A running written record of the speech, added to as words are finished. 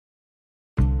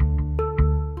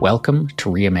Welcome to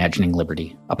Reimagining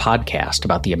Liberty, a podcast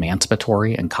about the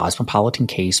emancipatory and cosmopolitan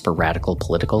case for radical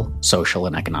political, social,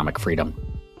 and economic freedom.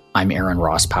 I'm Aaron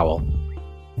Ross Powell.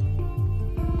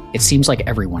 It seems like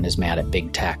everyone is mad at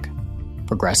big tech.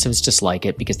 Progressives dislike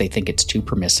it because they think it's too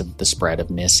permissive of the spread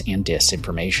of mis- and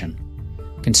disinformation.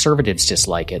 Conservatives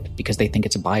dislike it because they think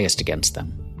it's biased against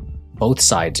them. Both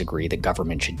sides agree that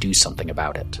government should do something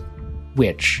about it,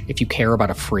 which, if you care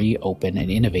about a free, open, and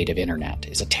innovative internet,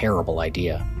 is a terrible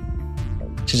idea.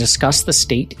 To discuss the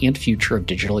state and future of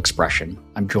digital expression,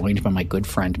 I'm joined by my good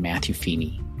friend Matthew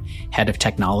Feeney, Head of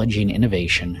Technology and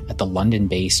Innovation at the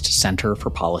London-based Centre for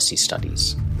Policy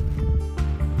Studies.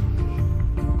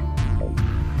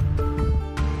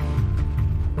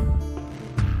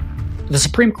 The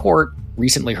Supreme Court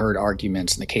recently heard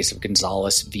arguments in the case of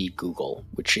Gonzalez v. Google,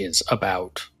 which is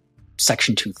about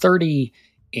Section 230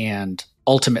 and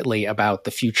ultimately about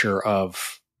the future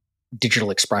of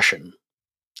digital expression,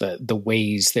 the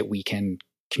ways that we can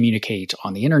communicate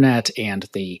on the internet and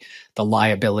the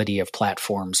liability of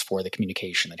platforms for the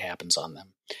communication that happens on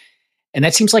them. And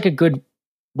that seems like a good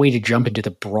way to jump into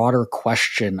the broader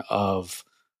question of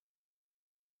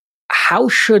how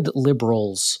should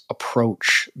liberals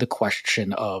approach the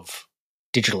question of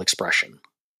digital expression,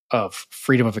 of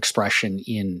freedom of expression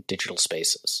in digital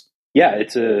spaces? Yeah,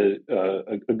 it's a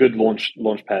good launch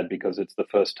pad because it's the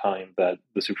first time that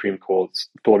the Supreme Court's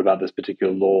thought about this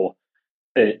particular law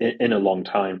in a long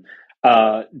time.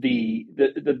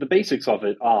 The basics of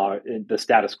it are the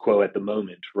status quo at the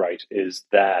moment, right? Is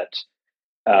that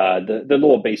the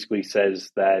law basically says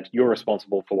that you're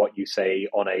responsible for what you say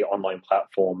on a online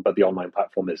platform, but the online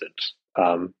platform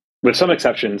isn't. With some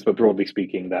exceptions, but broadly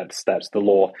speaking, that's the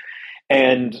law.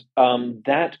 And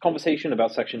that conversation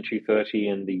about Section 230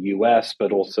 in the US,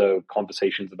 but also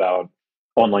conversations about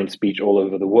online speech all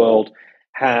over the world,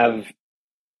 have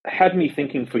had me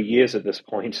thinking for years at this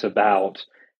point about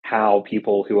how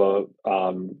people who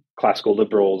are classical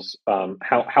liberals,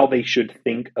 how they should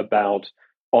think about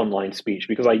online speech.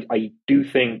 Because I do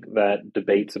think that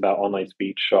debates about online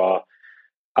speech are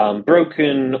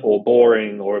broken or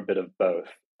boring or a bit of both.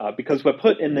 Because we're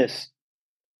put in this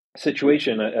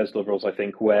situation as liberals, I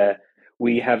think, where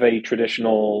we have a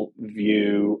traditional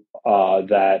view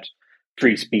that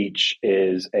free speech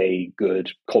is a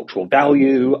good cultural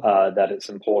value, that it's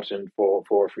important for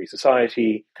a free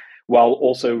society, while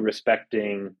also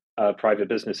respecting private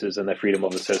businesses and their freedom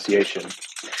of association.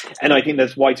 And I think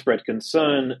there's widespread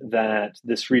concern that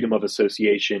this freedom of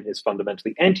association is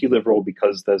fundamentally anti-liberal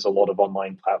because there's a lot of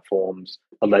online platforms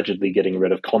allegedly getting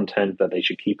rid of content that they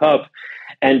should keep up.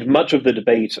 And much of the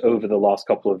debate over the last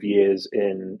couple of years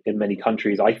in many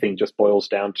countries, I think, just boils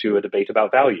down to a debate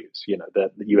about values. You know,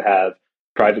 that you have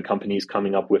private companies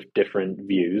coming up with different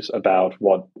views about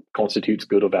what constitutes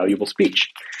good or valuable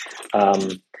speech.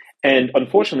 And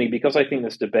unfortunately, because I think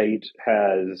this debate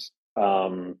has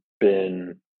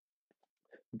been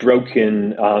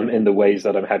broken in the ways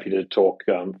that I'm happy to talk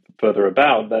further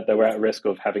about, that we're at risk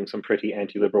of having some pretty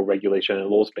anti-liberal regulation and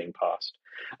laws being passed.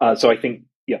 So I think,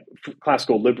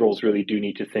 classical liberals really do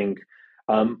need to think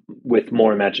with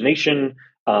more imagination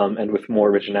and with more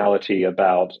originality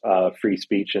about free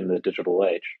speech in the digital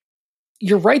age.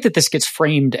 You're right that this gets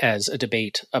framed as a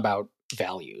debate about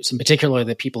values, in particular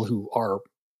that people who are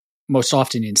most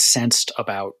often incensed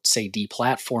about, say,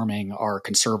 deplatforming are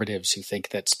conservatives who think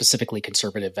that specifically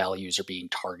conservative values are being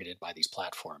targeted by these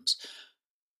platforms.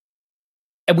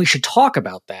 And we should talk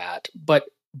about that. But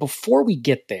before we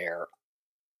get there,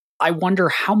 I wonder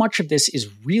how much of this is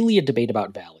really a debate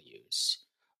about values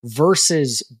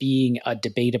versus being a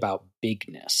debate about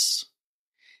bigness.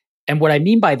 And what I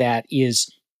mean by that is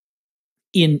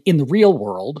in the real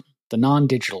world, the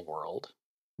non-digital world,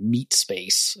 meat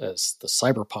space, as the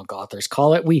cyberpunk authors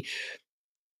call it, we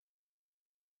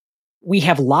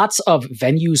have lots of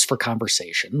venues for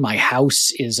conversation. My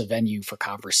house is a venue for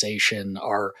conversation.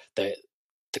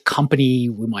 The company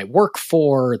we might work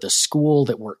for, the school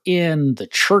that we're in, the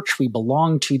church we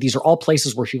belong to, these are all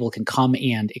places where people can come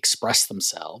and express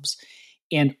themselves.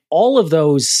 And all of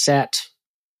those set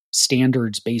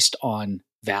standards based on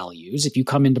values. If you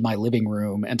come into my living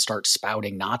room and start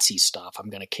spouting Nazi stuff,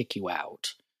 I'm going to kick you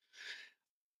out.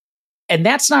 And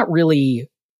that's not really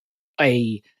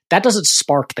that doesn't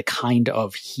spark the kind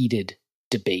of heated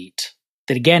debate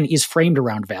that, again, is framed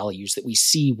around values that we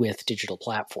see with digital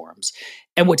platforms.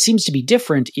 And what seems to be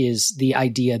different is the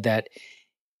idea that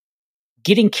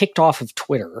getting kicked off of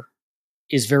Twitter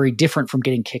is very different from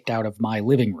getting kicked out of my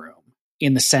living room,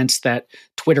 in the sense that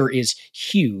Twitter is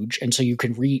huge, and so you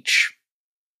can reach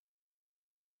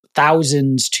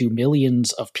thousands to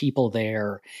millions of people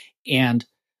there. And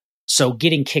So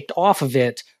getting kicked off of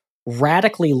it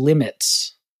radically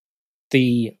limits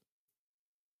the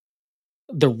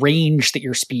range that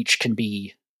your speech can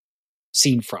be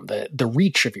seen from, the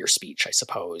reach of your speech, I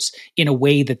suppose, in a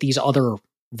way that these other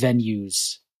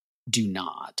venues do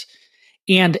not.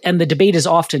 And the debate is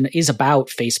about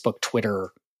Facebook,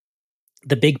 Twitter,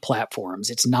 the big platforms.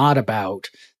 It's not about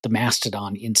the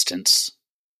Mastodon instance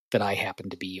that I happen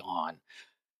to be on.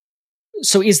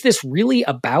 So is this really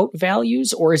about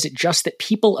values, or is it just that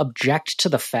people object to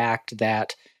the fact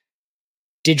that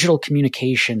digital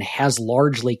communication has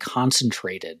largely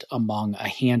concentrated among a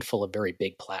handful of very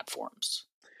big platforms?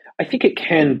 I think it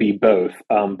can be both,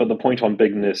 but the point on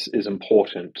bigness is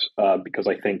important because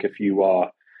I think if you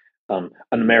are an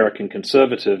American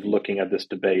conservative looking at this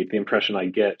debate, the impression I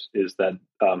get is that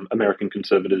American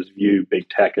conservatives view big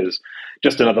tech as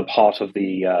just another part of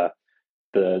the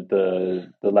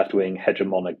left-wing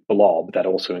hegemonic blob that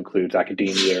also includes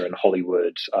academia and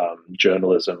Hollywood,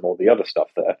 journalism, all the other stuff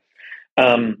there.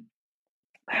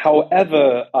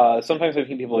 However, sometimes I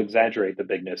think people exaggerate the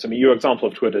bigness. I mean, your example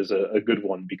of Twitter is a good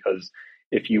one because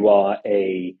if you are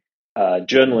a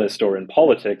journalist or in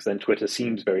politics, then Twitter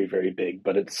seems very, very big,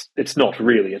 but it's not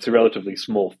really. It's a relatively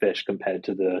small fish compared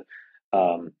to the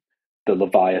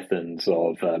leviathans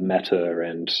of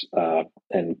Meta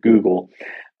and Google,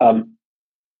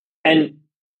 and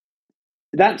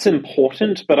that's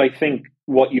important. But I think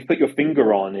what you've put your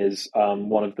finger on is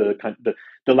one of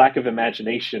the lack of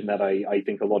imagination that I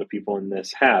think a lot of people in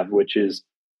this have, which is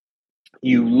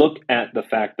you look at the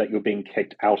fact that you're being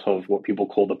kicked out of what people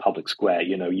call the public square.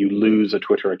 You know, you lose a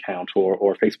Twitter account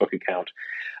or a Facebook account,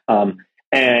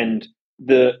 and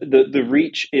the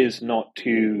reach is not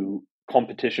to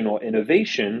competition or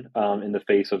innovation in the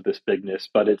face of this bigness,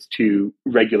 but it's to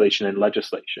regulation and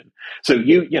legislation. So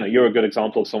you're a good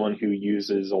example of someone who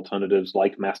uses alternatives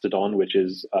like Mastodon, which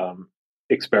is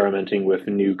experimenting with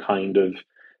a new kind of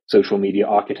social media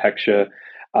architecture.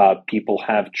 People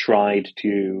have tried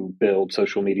to build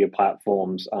social media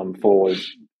platforms for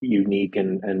unique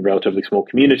and relatively small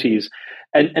communities,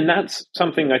 and that's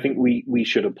something I think we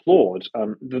should applaud.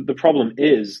 The problem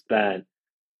is that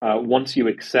once you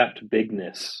accept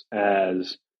bigness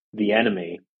as the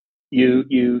enemy,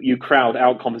 you crowd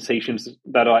out conversations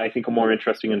that I think are more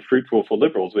interesting and fruitful for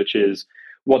liberals, which is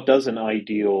what does an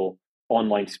ideal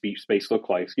online speech space look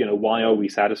like? You know, why are we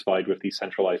satisfied with these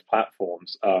centralized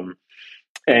platforms?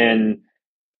 And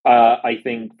I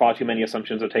think far too many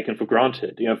assumptions are taken for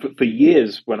granted. You know, for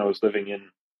years when I was living in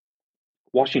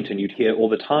Washington, you'd hear all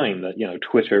the time that, you know,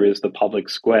 Twitter is the public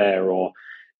square, or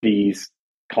these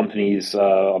companies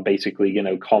are basically, you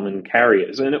know, common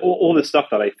carriers, and all this stuff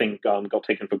that I think got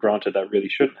taken for granted that really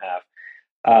shouldn't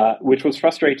have, which was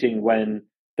frustrating when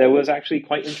there was actually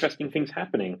quite interesting things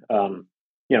happening.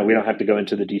 You know, we don't have to go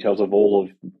into the details of all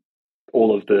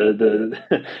of the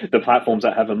the platforms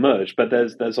that have emerged, but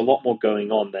there's a lot more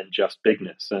going on than just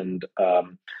bigness, and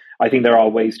I think there are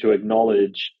ways to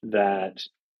acknowledge that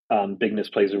bigness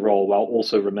plays a role while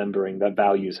also remembering that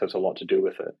values has a lot to do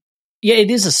with it. Yeah,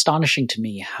 it is astonishing to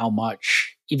me how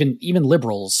much even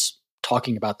liberals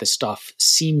talking about this stuff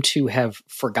seem to have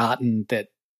forgotten that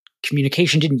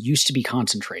communication didn't used to be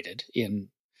concentrated in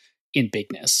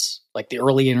bigness, like the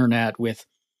early internet with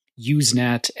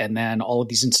Usenet, and then all of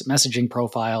these instant messaging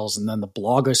profiles, and then the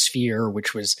blogosphere,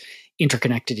 which was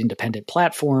interconnected independent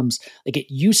platforms. Like,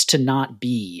 it used to not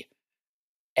be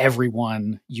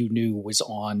everyone you knew was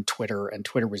on Twitter, and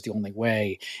Twitter was the only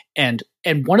way. And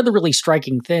one of the really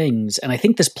striking things, and I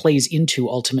think this plays into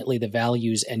ultimately the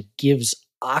values and gives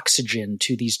oxygen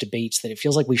to these debates that it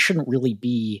feels like we shouldn't really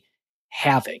be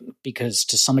having, because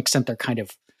to some extent they're kind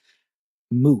of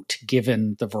moot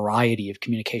given the variety of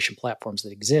communication platforms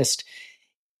that exist,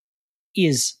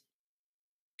 is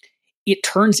it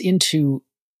turns into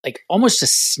like almost a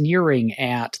sneering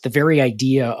at the very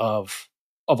idea of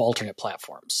alternate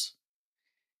platforms.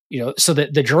 You know, so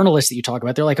the journalists that you talk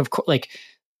about, they're like,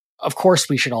 of course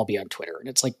we should all be on Twitter. And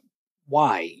it's like,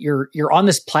 why? You're on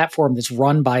this platform that's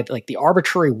run by like the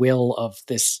arbitrary will of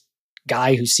this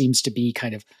guy who seems to be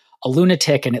kind of a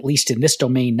lunatic, and at least in this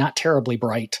domain, not terribly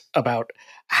bright about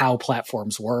how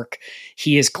platforms work.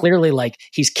 He is clearly like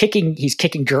he's kicking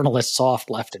journalists off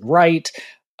left and right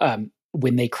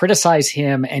when they criticize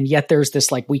him, and yet there's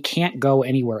this like, we can't go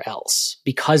anywhere else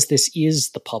because this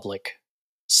is the public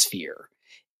sphere,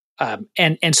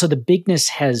 and so the bigness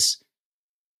has.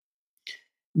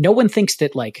 No one thinks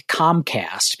that like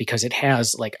Comcast, because it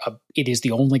has like it is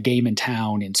the only game in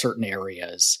town in certain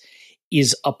areas,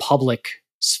 is a public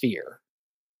sphere,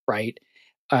 right?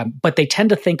 But they tend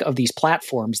to think of these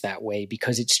platforms that way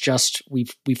because it's just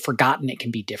we've forgotten it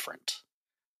can be different.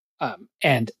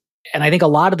 And I think a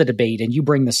lot of the debate, and you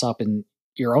bring this up in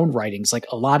your own writings, like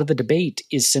a lot of the debate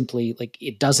is simply like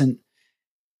it doesn't.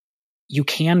 You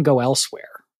can go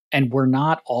elsewhere, and we're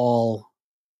not all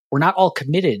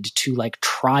committed to like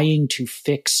trying to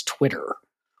fix Twitter,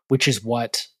 which is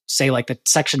what say like the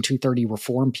Section 230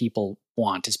 reform people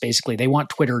want. Is basically they want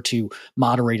Twitter to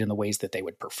moderate in the ways that they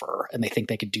would prefer, and they think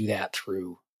they could do that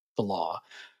through the law.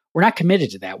 We're not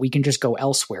committed to that. We can just go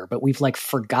elsewhere, but we've like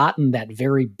forgotten that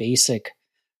very basic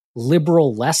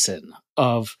liberal lesson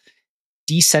of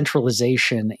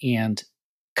decentralization and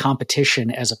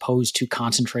competition as opposed to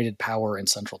concentrated power and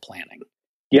central planning.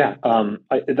 Yeah,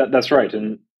 that's right.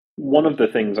 And one of the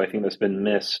things I think that's been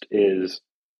missed is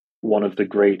one of the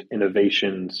great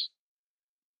innovations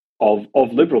of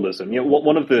liberalism. You know,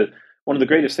 one of the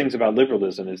greatest things about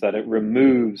liberalism is that it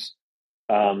removes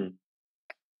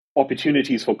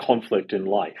opportunities for conflict in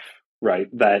life. Right,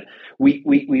 that we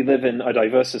live in a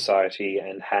diverse society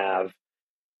and have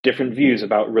different views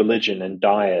about religion and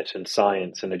diet and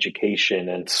science and education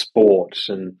and sports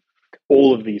and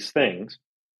all of these things.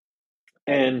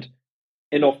 And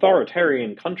in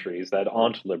authoritarian countries that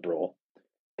aren't liberal,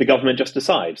 the government just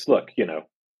decides, look, you know,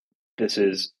 this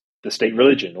is the state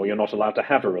religion, or you're not allowed to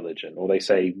have a religion, or they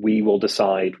say, we will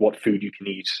decide what food you can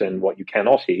eat and what you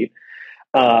cannot eat,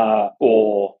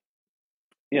 or,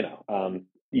 you know,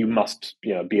 you must,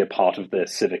 you know, be a part of the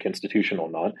civic institution or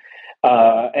not.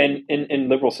 And in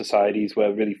liberal societies,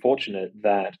 we're really fortunate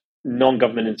that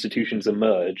non-government institutions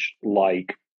emerge,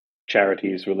 like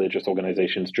charities, religious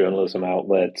organizations, journalism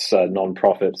outlets,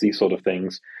 non-profits, these sort of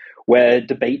things, where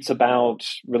debates about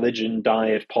religion,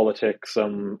 diet, politics,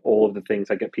 all of the things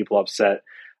that get people upset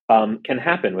can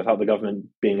happen without the government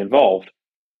being involved.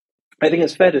 I think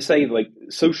it's fair to say, like,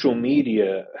 social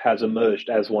media has emerged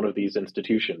as one of these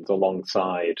institutions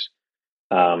alongside,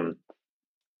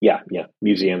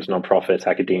 museums, nonprofits,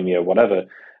 academia, whatever,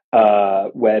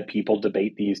 where people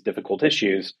debate these difficult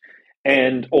issues.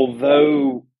 And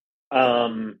although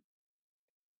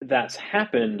that's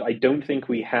happened, I don't think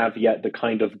we have yet the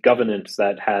kind of governance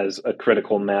that has a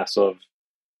critical mass of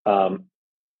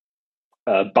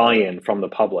buy-in from the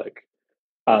public.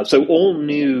 So all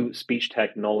new speech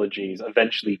technologies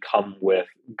eventually come with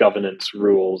governance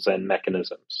rules and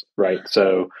mechanisms, right?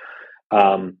 So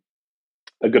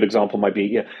a good example might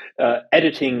be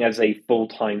editing as a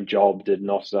full-time job did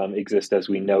not exist as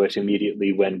we know it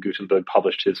immediately when Gutenberg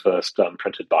published his first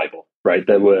printed Bible, right?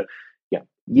 There were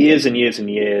years and years and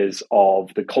years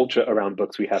of the culture around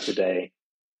books we have today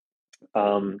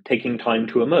taking time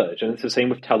to emerge. And it's the same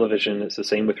with television, it's the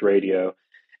same with radio.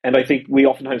 And I think we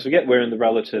oftentimes forget we're in the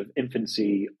relative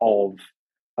infancy of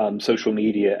social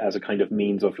media as a kind of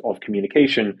means of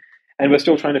communication. And we're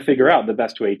still trying to figure out the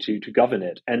best way to govern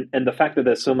it. And the fact that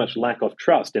there's so much lack of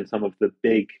trust in some of the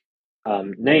big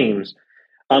names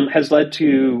has led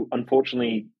to,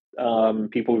 unfortunately,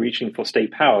 people reaching for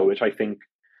state power, which I think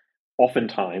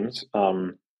oftentimes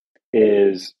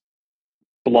is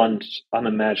blunt,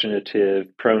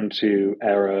 unimaginative, prone to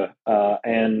error.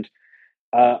 And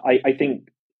I think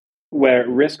we're at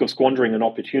risk of squandering an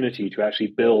opportunity to actually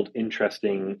build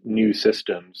interesting new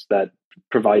systems that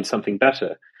provide something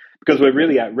better. Because we're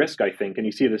really at risk, I think, and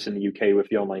you see this in the UK with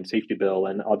the Online Safety Bill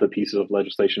and other pieces of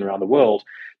legislation around the world,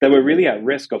 that we're really at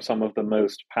risk of some of the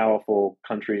most powerful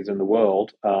countries in the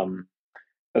world,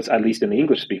 at least in the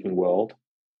English-speaking world,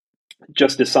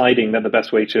 just deciding that the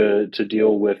best way to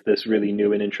deal with this really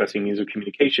new and interesting means of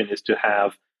communication is to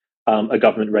have a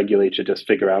government regulator just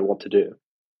figure out what to do.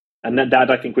 And that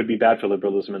I think would be bad for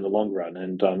liberalism in the long run,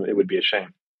 and it would be a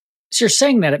shame. So you're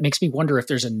saying that, it makes me wonder if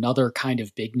there's another kind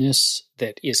of bigness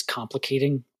that is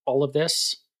complicating all of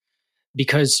this.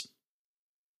 Because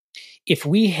if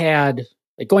we had,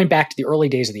 like, going back to the early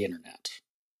days of the internet,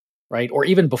 right, or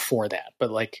even before that,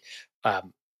 but like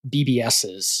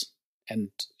BBSs and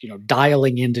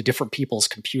dialing into different people's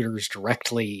computers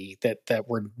directly that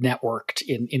were networked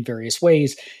in various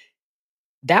ways,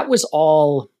 that was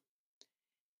all.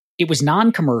 It was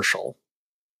non-commercial,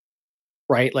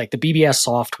 right? Like the BBS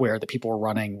software that people were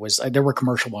running there were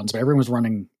commercial ones, but everyone was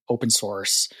running open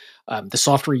source. The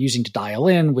software using to dial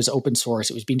in was open source.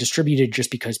 It was being distributed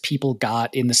just because people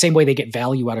got, in the same way they get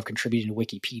value out of contributing to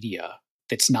Wikipedia,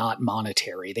 that's not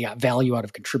monetary. They got value out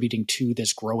of contributing to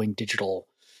this growing digital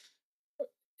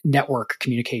network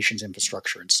communications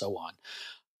infrastructure and so on.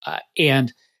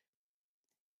 And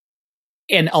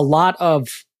a lot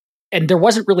of, and there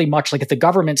wasn't really much, like if the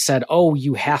government said, oh,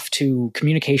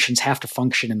 communications have to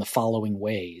function in the following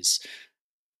ways,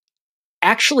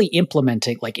 actually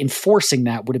implementing, like enforcing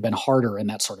that would have been harder in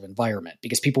that sort of environment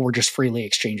because people were just freely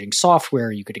exchanging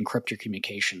software. You could encrypt your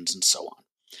communications and so on.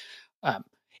 Um,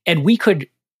 and we could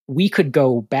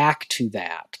go back to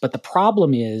that, but the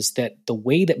problem is that the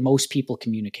way that most people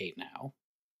communicate now,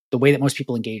 the way that most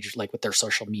people engage, like with their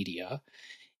social media,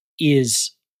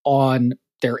 is on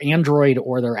their Android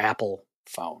or their Apple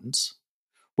phones,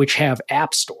 which have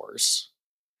app stores.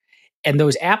 And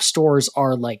those app stores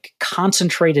are like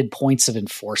concentrated points of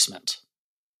enforcement.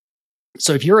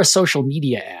 So if you're a social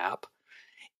media app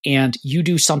and you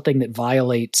do something that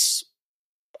violates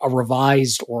a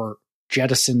revised or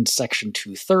jettisoned Section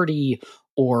 230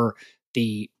 or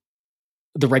the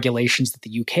regulations that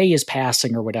the UK is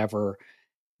passing or whatever,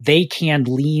 they can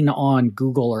lean on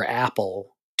Google or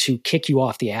Apple to kick you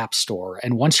off the App Store.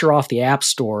 And once you're off the App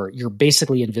Store, you're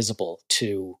basically invisible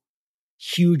to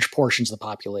huge portions of the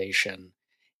population.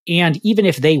 And even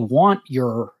if they want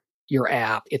your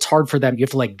app, it's hard for them. You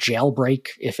have to like jailbreak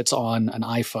if it's on an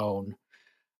iPhone,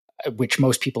 which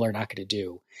most people are not going to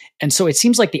do. And so it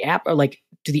seems like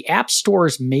do the app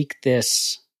stores make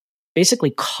this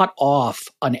basically cut off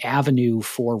an avenue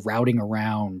for routing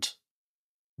around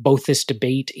both this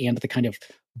debate and the kind of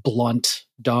blunt,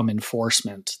 dumb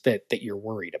enforcement that you're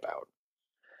worried about?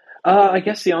 I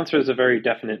guess the answer is a very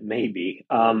definite maybe.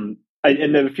 And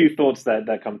there are a few thoughts that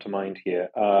come to mind here.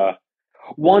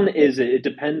 One is it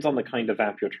depends on the kind of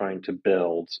app you're trying to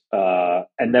build.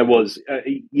 And there was,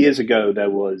 years ago, there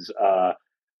was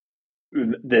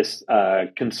this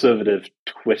conservative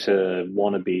Twitter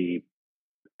wannabe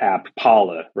app,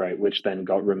 Parler, right, which then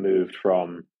got removed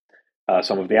from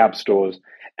some of the app stores.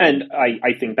 And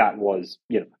I think that was,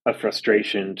 a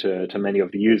frustration to many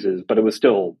of the users, but it was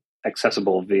still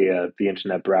accessible via the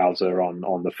internet browser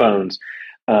on the phones.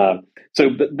 But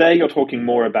there you're talking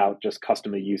more about just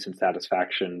customer use and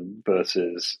satisfaction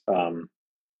versus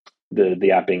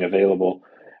the app being available.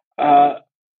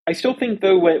 I still think,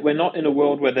 though, we're not in a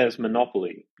world where there's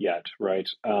monopoly yet, right?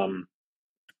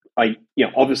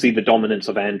 Obviously the dominance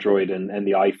of Android and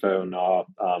the iPhone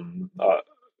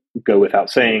go without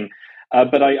saying,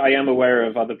 but I am aware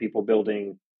of other people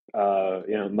building,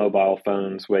 mobile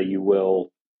phones where you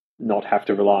will not have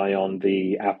to rely on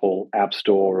the Apple App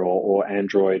Store or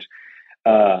Android.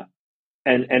 And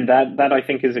that I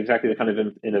think is exactly the kind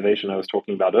of innovation I was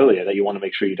talking about earlier, that you want to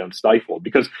make sure you don't stifle.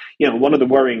 Because, one of the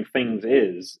worrying things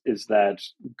is that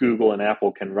Google and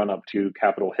Apple can run up to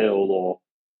Capitol Hill or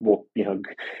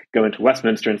go into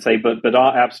Westminster and say, but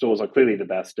our app stores are clearly the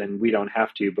best and we don't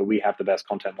have to, but we have the best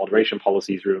content moderation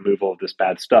policies to remove all of this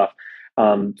bad stuff.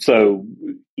 So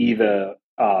either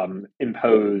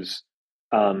impose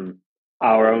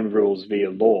our own rules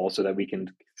via law so that we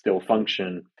can still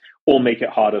function, or make it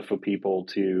harder for people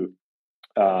to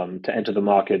enter the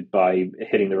market by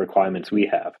hitting the requirements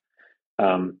we have.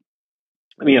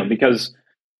 Because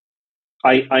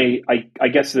I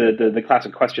guess the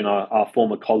classic question our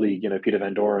former colleague, Peter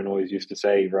Van Doren, always used to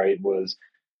say, right, was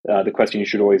the question you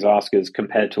should always ask is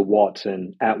compared to what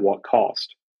and at what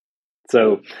cost.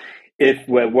 So if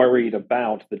we're worried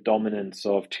about the dominance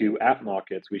of two app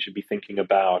markets, we should be thinking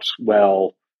about,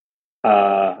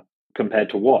 compared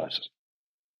to what?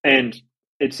 And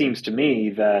it seems to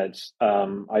me that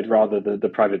I'd rather the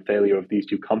private failure of these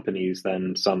two companies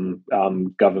than some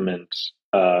government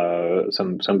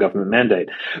mandate.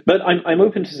 But I'm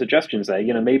open to suggestions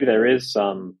there. Maybe there is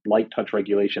some light touch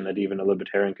regulation that even a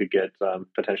libertarian could get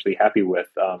potentially happy with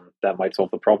that might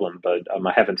solve the problem. But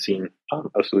I haven't seen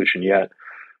a solution yet.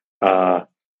 But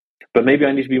maybe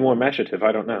I need to be more imaginative.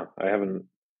 I don't know. I haven't.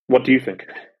 What do you think?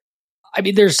 I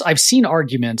mean, I've seen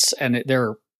arguments, and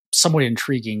they're somewhat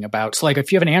intriguing about, so like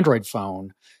if you have an Android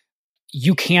phone,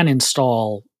 you can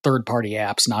install third-party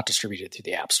apps not distributed through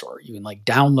the App Store. You can like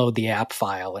download the app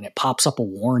file and it pops up a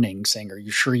warning saying, are you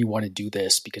sure you want to do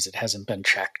this because it hasn't been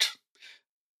checked?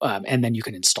 And then you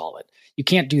can install it. You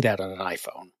can't do that on an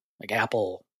iPhone. Like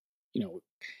Apple,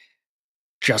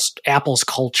 just Apple's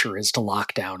culture is to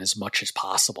lock down as much as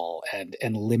possible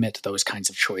and limit those kinds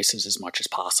of choices as much as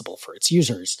possible for its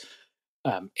users.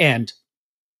 And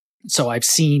so I've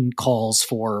seen calls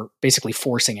for basically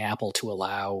forcing Apple to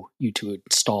allow you to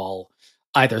install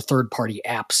either third-party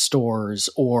app stores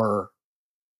or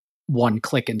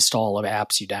one-click install of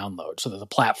apps you download, so that the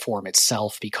platform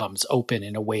itself becomes open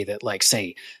in a way that, like,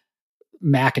 say,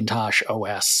 Macintosh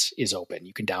OS is open.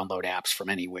 You can download apps from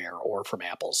anywhere or from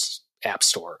Apple's App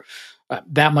Store.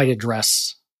 That might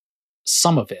address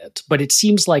some of it, but it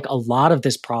seems like a lot of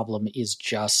this problem is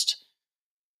just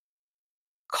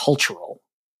cultural,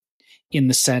 in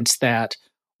the sense that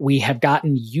we have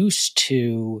gotten used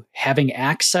to having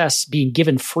access, being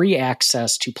given free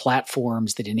access to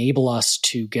platforms that enable us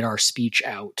to get our speech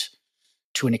out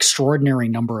to an extraordinary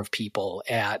number of people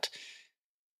at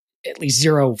at least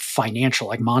zero financial,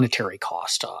 like monetary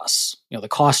cost to us. The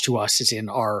cost to us is in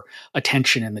our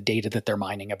attention and the data that they're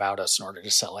mining about us in order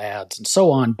to sell ads and so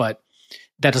on. But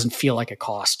that doesn't feel like a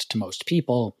cost to most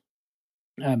people.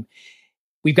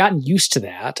 We've gotten used to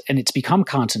that, and it's become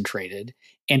concentrated,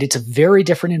 and it's a very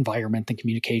different environment than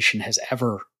communication has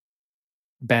ever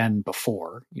been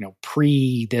before.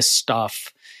 Pre this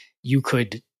stuff,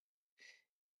 the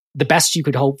best you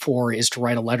could hope for is to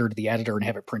write a letter to the editor and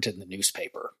have it printed in the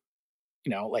newspaper.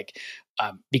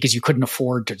 Because you couldn't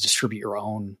afford to distribute your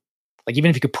own. Like, even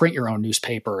if you could print your own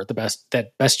newspaper, the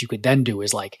best you could then do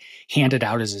is like hand it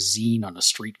out as a zine on a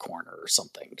street corner or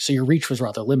something. So your reach was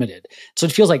rather limited. So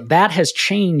it feels like that has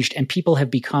changed, and people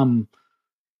have become,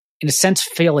 in a sense,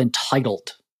 feel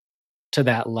entitled to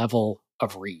that level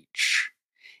of reach.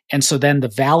 And so then the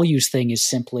values thing is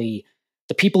simply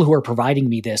the people who are providing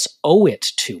me this owe it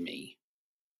to me.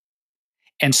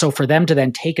 And so for them to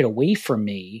then take it away from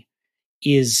me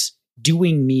is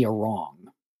doing me a wrong,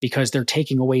 because they're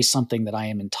taking away something that I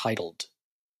am entitled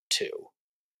to.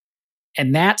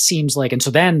 And that seems like, and so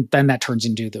then that turns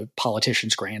into the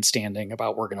politicians grandstanding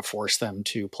about we're going to force them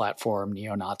to platform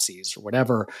neo-Nazis or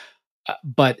whatever.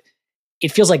 But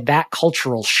it feels like that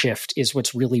cultural shift is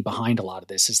what's really behind a lot of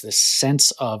this, is this sense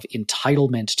of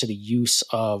entitlement to the use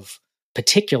of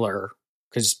particular,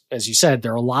 because as you said,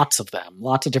 there are lots of them,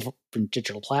 lots of different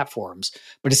digital platforms,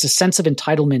 but it's a sense of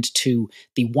entitlement to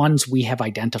the ones we have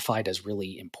identified as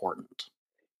really important.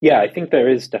 Yeah, I think there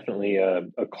is definitely a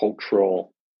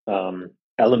cultural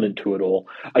element to it all.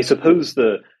 I suppose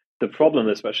the problem,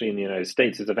 especially in the United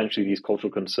States, is eventually these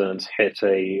cultural concerns hit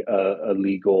a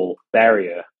legal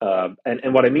barrier.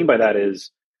 And what I mean by that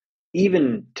is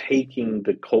even taking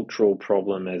the cultural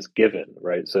problem as given,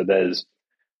 right? So there's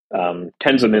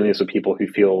tens of millions of people who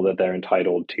feel that they're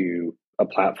entitled to a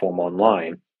platform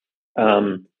online.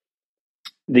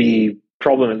 The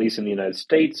problem, at least in the United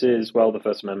States, is, well, the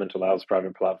First Amendment allows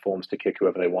private platforms to kick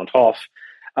whoever they want off.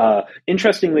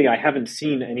 Interestingly, I haven't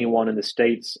seen anyone in the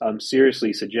States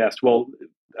seriously suggest, well,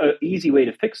 an easy way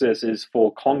to fix this is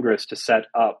for Congress to set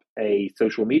up a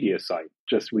social media site.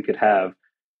 Just we could have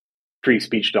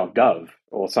freespeech.gov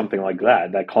or something like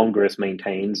that Congress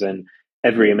maintains, and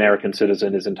every American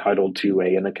citizen is entitled to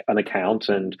an account,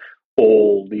 and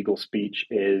all legal speech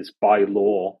is by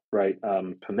law, right,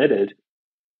 permitted.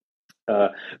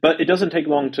 But it doesn't take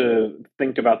long to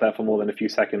think about that for more than a few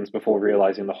seconds before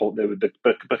realizing they would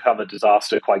become a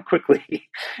disaster quite quickly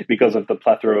because of the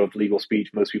plethora of legal speech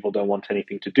most people don't want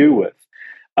anything to do with.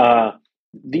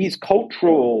 These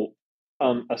cultural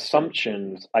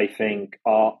assumptions, I think,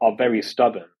 are very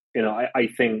stubborn. I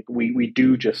think we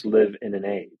do just live in an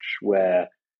age where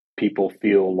people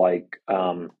feel like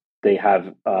they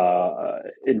have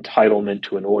entitlement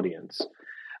to an audience.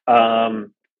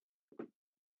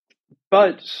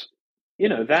 But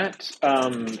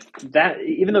that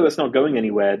even though it's not going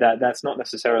anywhere, that's not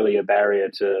necessarily a barrier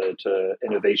to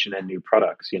innovation and new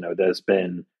products. There's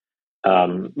been,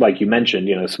 like you mentioned,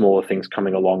 smaller things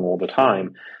coming along all the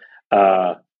time,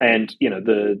 and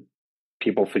the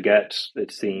people forget,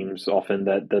 it seems often,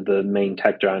 that the main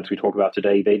tech giants we talk about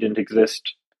today, they didn't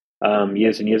exist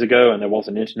years and years ago, and there was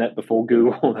an internet before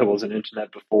Google, there was an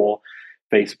internet before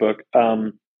Facebook.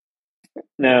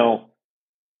 Now,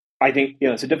 I think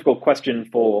it's a difficult question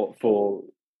for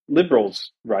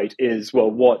liberals, right? Is, well,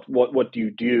 what do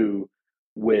you do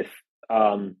with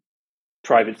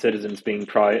private citizens being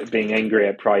angry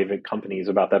at private companies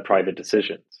about their private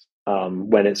decisions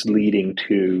when it's leading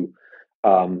to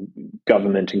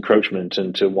government encroachment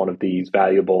into one of these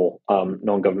valuable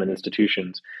non-government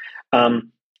institutions?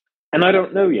 And I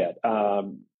don't know yet.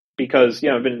 Because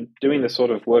I've been doing this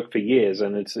sort of work for years,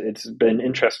 and it's been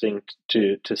interesting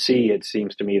to see. It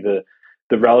seems to me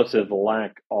the relative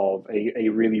lack of a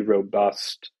really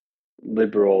robust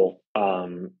liberal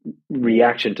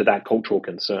reaction to that cultural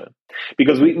concern,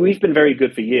 because we've been very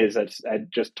good for years at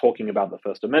just talking about the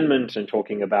First Amendment and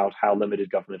talking about how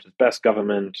limited government is best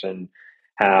government, and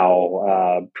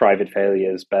how private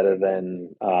failure is better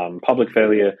than public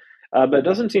failure, but it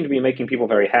doesn't seem to be making people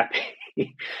very happy.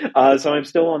 So I'm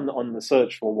still on the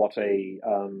search for what a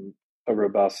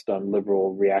robust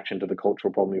liberal reaction to the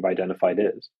cultural problem we've identified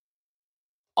is.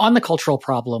 On the cultural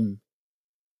problem,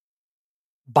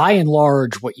 by and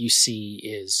large, what you see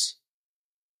is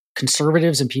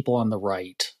conservatives and people on the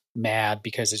right mad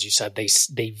because, as you said,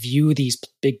 they view these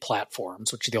big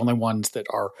platforms, which are the only ones that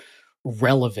are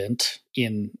relevant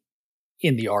in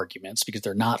the arguments, because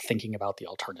they're not thinking about the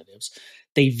alternatives.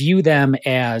 They view them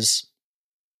as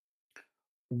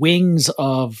wings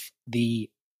of the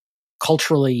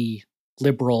culturally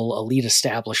liberal elite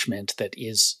establishment that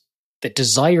is that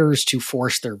desires to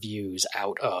force their views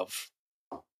out of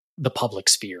the public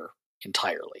sphere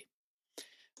entirely.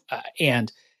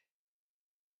 And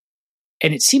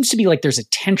it seems to be like there's a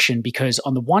tension, because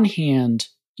on the one hand,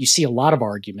 you see a lot of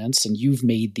arguments, and you've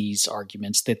made these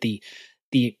arguments, that the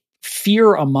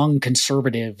fear among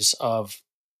conservatives of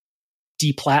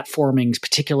deplatforming,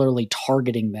 particularly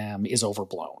targeting them, is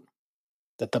overblown.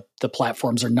 That the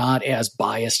platforms are not as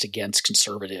biased against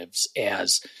conservatives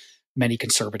as many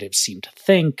conservatives seem to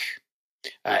think.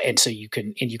 And so you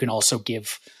can also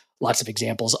give lots of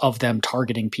examples of them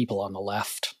targeting people on the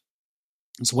left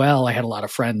as well. I had a lot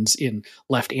of friends in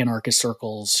left anarchist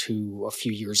circles who a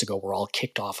few years ago were all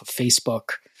kicked off of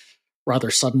Facebook rather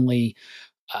suddenly.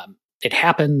 It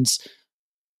happens.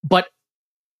 But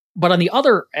on the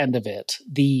other end of it,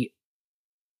 the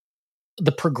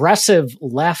progressive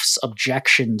left's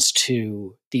objections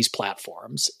to these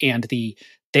platforms and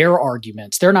their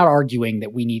arguments, they're not arguing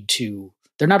that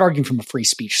they're not arguing from a free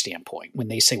speech standpoint when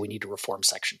they say we need to reform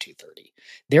Section 230.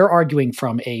 They're arguing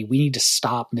from we need to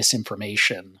stop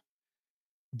misinformation,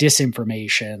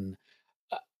 disinformation,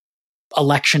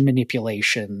 election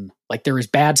manipulation. Like, there is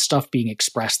bad stuff being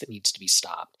expressed that needs to be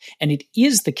stopped. And it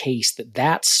is the case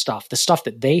that stuff, the stuff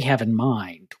that they have in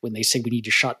mind when they say we need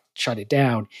to shut it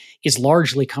down, is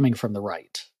largely coming from the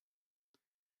right.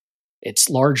 It's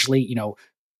largely,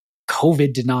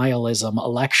 COVID denialism,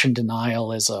 election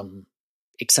denialism,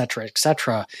 et cetera, et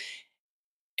cetera.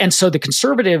 And so the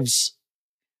conservatives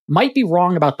might be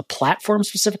wrong about the platform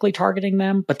specifically targeting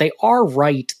them, but they are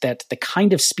right that the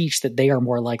kind of speech that they are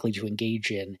more likely to engage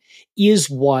in is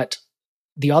what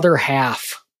the other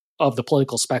half of the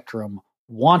political spectrum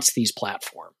wants these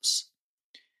platforms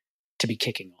to be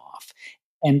kicking off.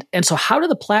 And so how do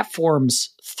the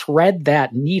platforms thread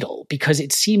that needle? Because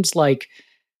it seems like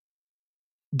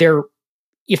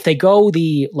if they go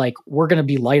we're going to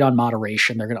be light on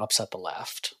moderation, they're going to upset the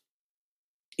left.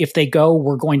 If they go,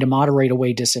 we're going to moderate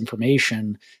away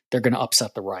disinformation, they're going to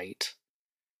upset the right.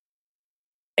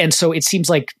 And so it seems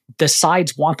like the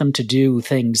sides want them to do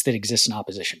things that exist in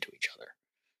opposition to each other.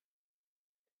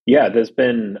 Yeah, there's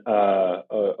been a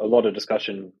lot of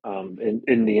discussion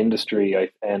in the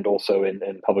industry and also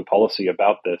in public policy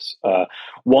about this.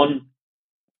 One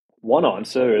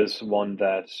answer is one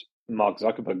that Mark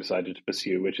Zuckerberg decided to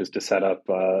pursue, which is to set up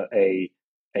a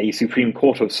Supreme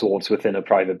Court of sorts within a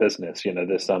private business.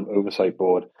 This oversight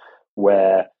board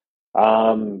where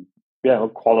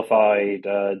qualified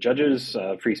judges,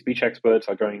 free speech experts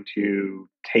are going to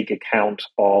take account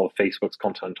of Facebook's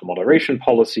content moderation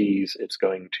policies. It's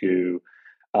going to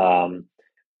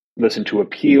listen to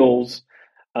appeals.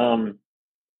 I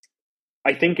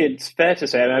think it's fair to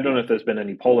say, and I don't know if there's been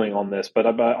any polling on this, but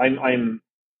I'm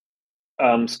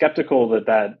skeptical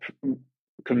that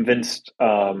convinced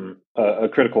a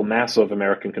critical mass of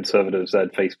American conservatives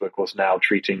that Facebook was now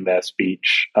treating their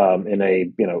speech in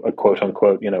a quote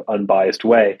unquote unbiased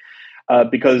way,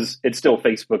 because it's still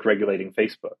Facebook regulating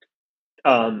Facebook.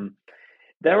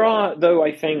 There are, though,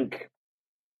 I think,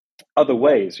 other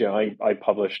ways. I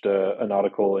published an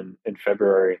article in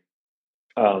February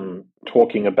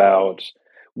talking about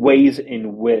ways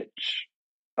in which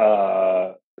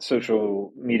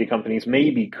social media companies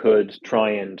maybe could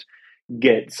try and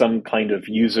get some kind of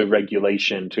user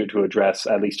regulation to address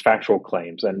at least factual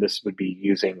claims. And this would be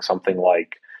using something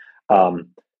like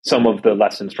some of the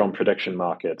lessons from prediction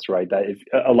markets, right? That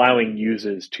allowing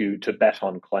users to bet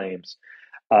on claims.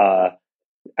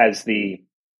 As the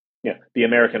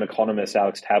American economist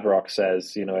Alex Tabarrok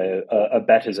says, a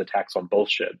bet is a tax on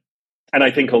bullshit. And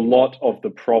I think a lot of the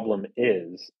problem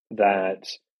is that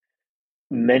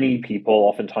many people,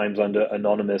 oftentimes under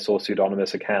anonymous or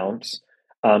pseudonymous accounts,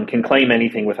 can claim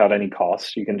anything without any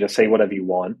cost. You can just say whatever you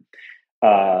want.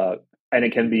 And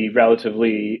it can be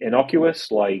relatively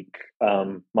innocuous, like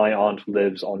my aunt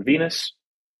lives on Venus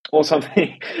or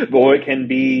something, or it can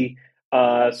be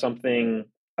something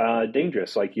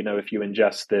dangerous, like, if you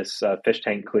ingest this fish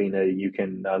tank cleaner, you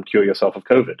can cure yourself of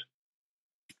COVID.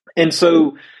 And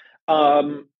so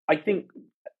I think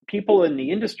people in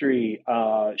the industry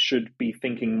should be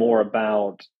thinking more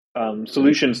about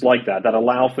solutions like that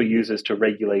allow for users to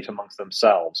regulate amongst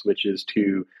themselves, which is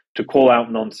to call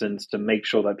out nonsense, to make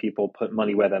sure that people put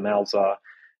money where their mouths are,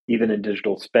 even in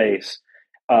digital space.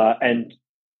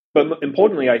 But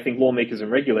importantly, I think lawmakers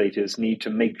and regulators need to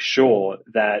make sure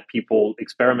that people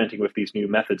experimenting with these new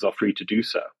methods are free to do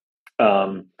so.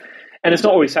 And it's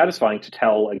not always satisfying to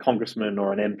tell a congressman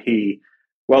or an MP,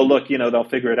 well, look, they'll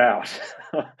figure it out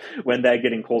when they're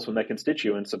getting calls from their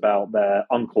constituents about their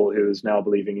uncle who is now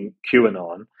believing in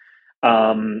QAnon.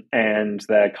 and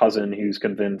their cousin who's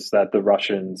convinced that the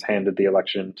Russians handed the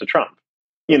election to Trump.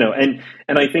 And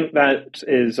I think that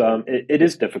is it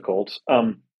is difficult.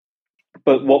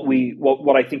 But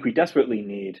what I think we desperately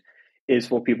need is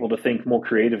for people to think more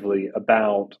creatively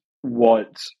about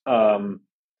what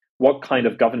kind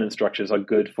of governance structures are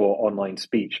good for online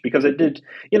speech, because it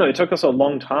took us a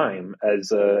long time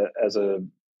as a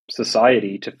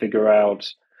society to figure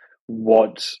out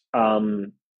what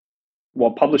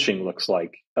what publishing looks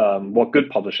like, what good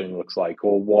publishing looks like,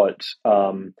 or what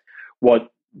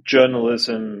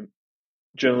journalism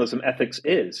ethics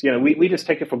is. We just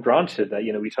take it for granted that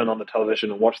we turn on the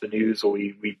television and watch the news, or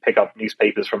we pick up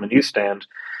newspapers from a newsstand.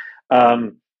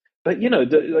 But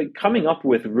like coming up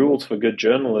with rules for good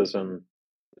journalism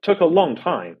took a long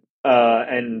time,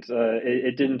 and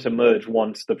it didn't emerge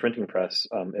once the printing press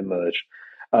emerged.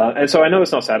 And so I know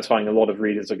it's not satisfying. A lot of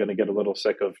readers are going to get a little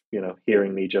sick of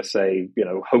hearing me just say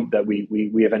hope that we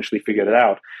eventually figured it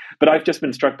out. But I've just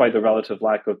been struck by the relative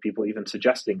lack of people even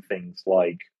suggesting things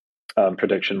like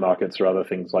prediction markets or other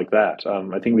things like that.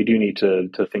 I think we do need to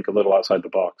think a little outside the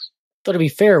box. Though to be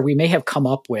fair, we may have come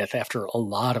up with, after a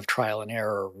lot of trial and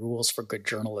error, rules for good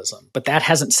journalism, but that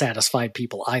hasn't satisfied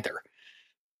people either.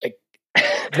 Like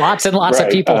lots and lots of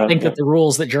people think that the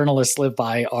rules that journalists live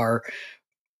by are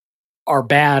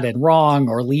bad and wrong,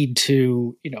 or lead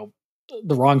to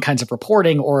the wrong kinds of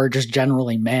reporting, or just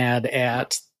generally mad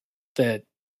at the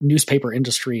newspaper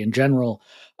industry in general.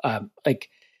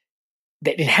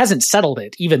 It hasn't settled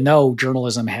it, even though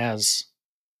journalism has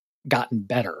gotten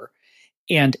better.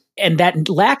 And that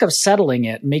lack of settling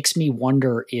it makes me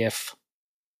wonder if,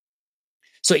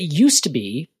 so it used to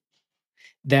be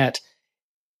that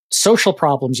social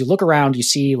problems, you look around, you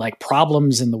see like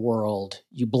problems in the world,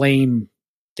 you blame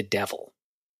the devil,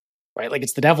 right? Like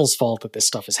it's the devil's fault that this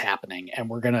stuff is happening, and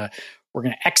we're gonna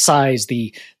excise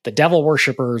the devil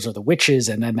worshippers or the witches,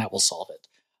 and then that will solve it.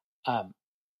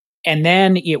 And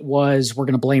then it was, we're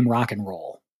going to blame rock and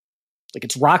roll. Like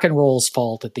it's rock and roll's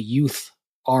fault that the youth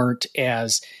aren't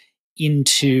as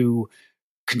into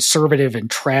conservative and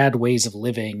trad ways of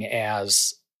living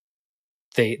as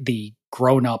the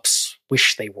grown-ups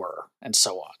wish they were, and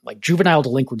so on. Like juvenile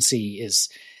delinquency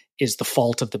is the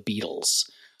fault of the Beatles.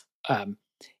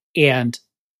 And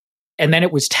then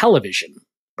it was television,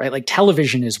 right? Like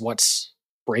television is what's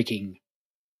breaking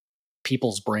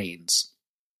people's brains.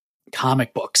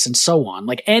 Comic books and so on,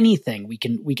 like anything we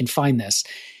can find this.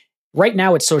 Right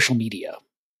now it's social media.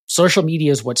 Social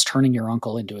media is what's turning your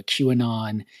uncle into a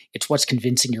QAnon. It's what's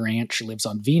convincing your aunt she lives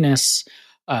on Venus.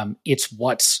 It's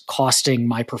what's costing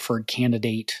my preferred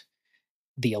candidate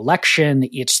the election.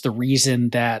 It's the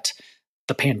reason that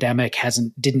the pandemic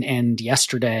didn't end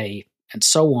yesterday, and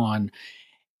so on.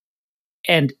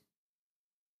 And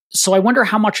so I wonder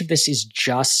how much of this is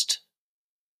just,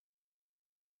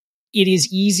 it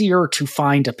is easier to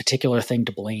find a particular thing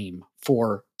to blame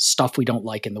for stuff we don't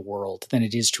like in the world than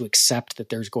it is to accept that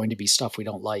there's going to be stuff we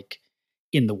don't like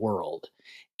in the world.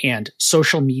 And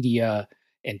social media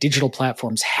and digital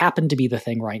platforms happen to be the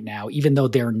thing right now, even though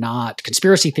they're not.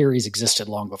 Conspiracy theories existed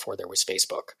long before there was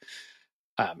Facebook.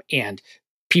 And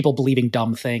people believing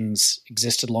dumb things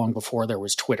existed long before there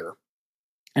was Twitter.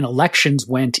 And elections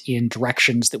went in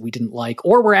directions that we didn't like,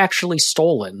 or were actually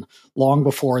stolen long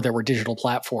before there were digital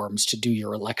platforms to do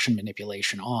your election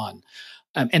manipulation on.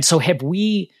 And so have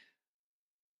we,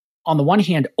 on the one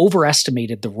hand,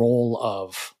 overestimated the role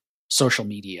of social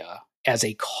media as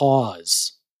a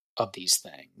cause of these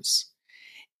things?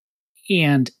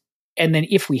 And then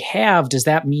if we have, does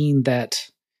that mean that,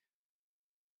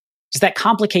 does that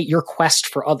complicate your quest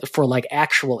for like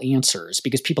actual answers?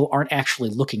 Because people aren't actually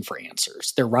looking for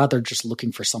answers. They're rather just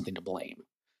looking for something to blame.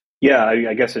 Yeah,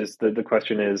 I guess the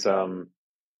question is,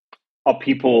 are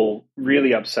people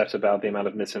really upset about the amount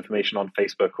of misinformation on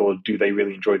Facebook, or do they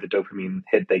really enjoy the dopamine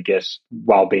hit they get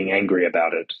while being angry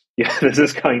about it? Yeah, there's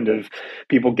this kind of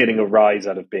people getting a rise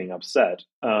out of being upset.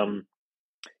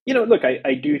 Look,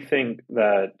 I do think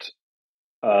that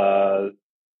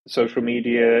social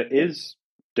media is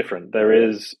different. There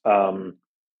is,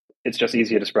 it's just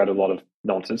easier to spread a lot of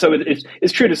nonsense. So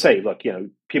it's true to say, look,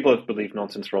 people have believed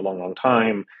nonsense for a long, long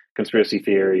time, conspiracy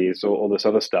theories, or all this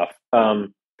other stuff.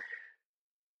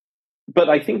 But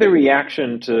I think the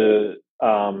reaction to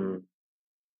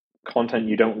content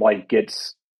you don't like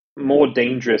gets more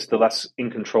dangerous the less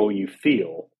in control you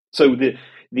feel. So the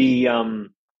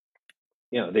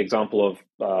example of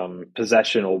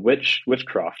possession or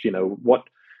witchcraft.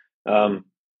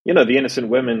 The innocent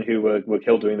women who were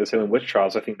killed during the Salem witch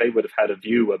trials, I think they would have had a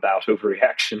view about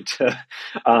overreaction to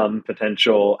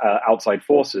potential outside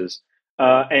forces.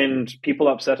 and people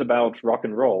upset about rock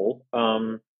and roll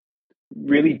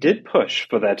really did push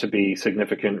for there to be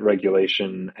significant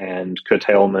regulation and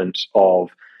curtailment of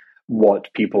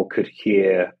what people could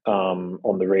hear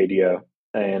on the radio.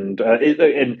 And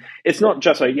it's not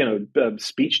just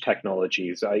speech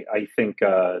technologies. I think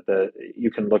that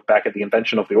you can look back at the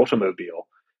invention of the automobile,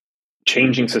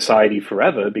 changing society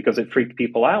forever because it freaked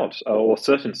people out, or a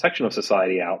certain section of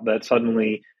society out, that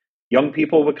suddenly young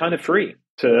people were kind of free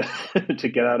to to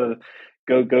get out of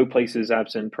go places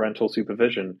absent parental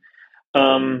supervision.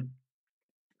 Um,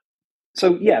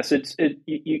 so yes, and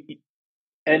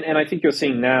I think you're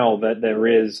seeing now that there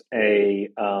is a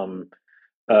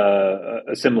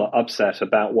similar upset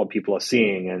about what people are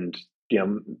seeing, and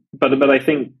but I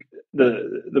think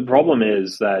the problem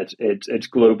is that it's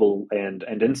global and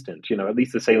instant. At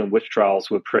least the Salem witch trials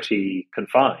were pretty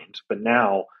confined, but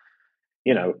now,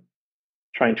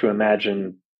 trying to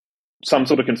imagine some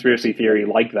sort of conspiracy theory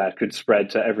like that could spread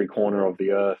to every corner of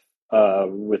the earth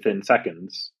within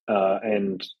seconds,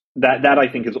 and that I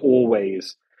think is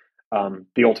always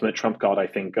the ultimate trump card. I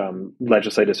think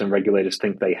legislators and regulators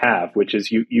think they have, which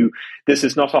is you. This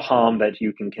is not a harm that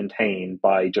you can contain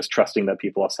by just trusting that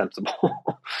people are sensible,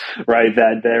 right?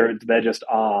 That there just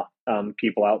are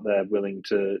people out there willing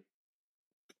to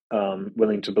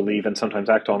believe and sometimes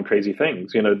act on crazy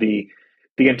things.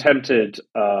 The attempted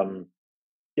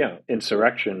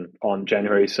insurrection on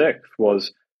January 6th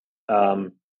was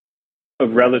a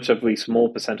relatively small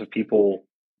percent of people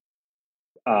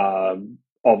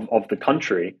of the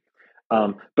country.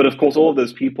 But of course, all of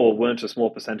those people weren't a small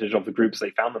percentage of the groups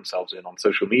they found themselves in on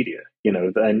social media.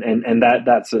 And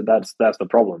that's the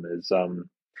problem, is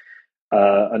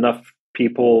enough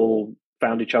people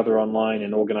found each other online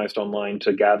and organized online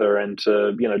to gather and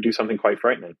to do something quite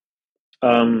frightening.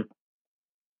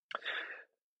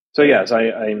 So yes,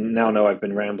 I now know I've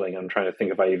been rambling. I'm trying to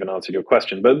think if I even answered your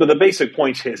question, but the basic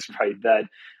point is, right, that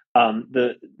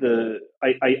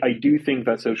I do think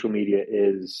that social media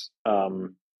is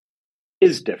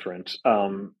different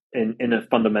in a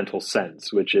fundamental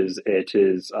sense, which is it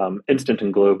is instant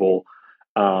and global.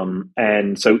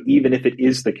 And so even if it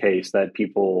is the case that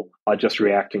people are just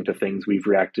reacting to things we've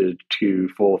reacted to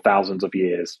for thousands of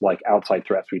years, like outside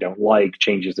threats we don't like,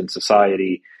 changes in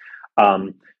society,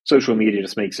 social media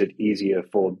just makes it easier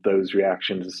for those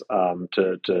reactions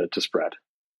to spread.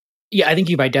 Yeah, I think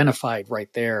you've identified right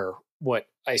there what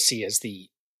I see as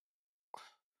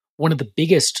one of the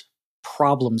biggest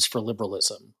problems for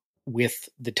liberalism with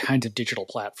the kinds of digital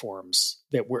platforms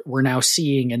that we're now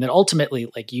seeing, and that ultimately,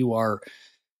 like, you are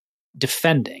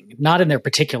defending, not in their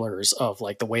particulars of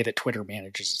like the way that Twitter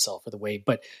manages itself, or the way,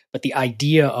 but the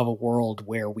idea of a world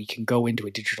where we can go into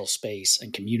a digital space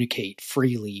and communicate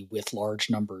freely with large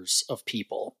numbers of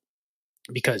people.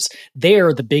 Because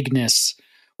there, the bigness,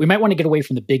 we might want to get away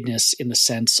from the bigness in the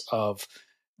sense of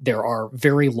there are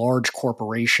very large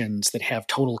corporations that have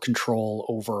total control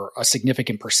over a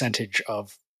significant percentage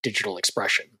of digital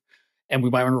expression. And we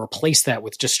might want to replace that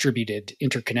with distributed,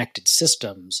 interconnected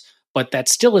systems. But that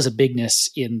still is a bigness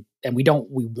and we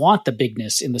want the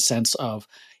bigness in the sense of,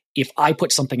 if I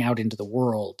put something out into the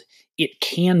world, it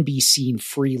can be seen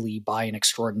freely by an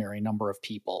extraordinary number of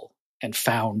people and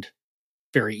found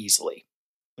very easily.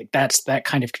 Like, that's that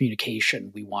kind of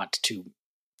communication we want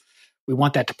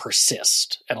that to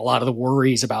persist. And a lot of the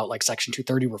worries about like Section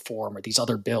 230 reform or these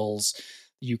other bills,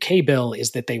 the UK bill,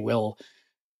 is that they will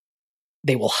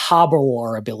hobble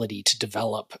our ability to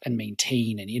develop and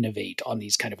maintain and innovate on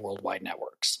these kind of worldwide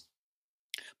networks.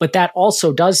 But that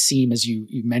also does seem, as you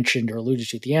mentioned or alluded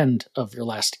to at the end of your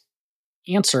last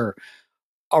answer,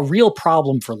 a real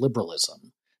problem for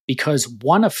liberalism, because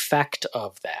one effect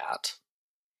of that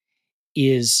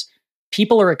is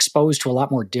people are exposed to a lot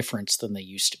more difference than they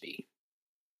used to be.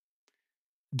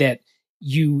 That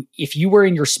if you were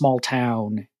in your small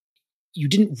town, you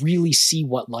didn't really see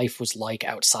what life was like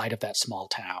outside of that small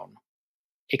town,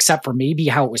 except for maybe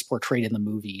how it was portrayed in the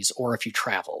movies or if you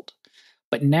traveled.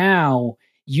 But now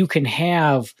you can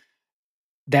have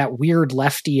that weird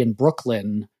lefty in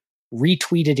Brooklyn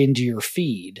retweeted into your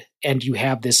feed, and you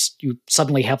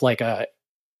suddenly have like a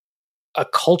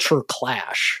culture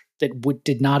clash that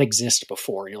did not exist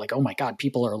before. You're like, oh my God,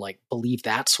 people are like, believe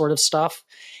that sort of stuff.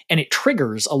 And it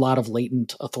triggers a lot of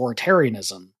latent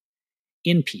authoritarianism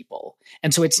in people.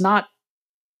 And so it's not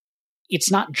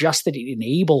just that it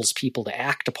enables people to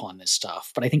act upon this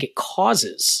stuff, but I think it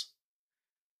causes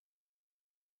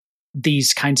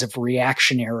these kinds of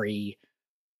reactionary,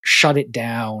 shut it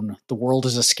down, the world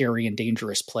is a scary and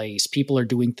dangerous place, people are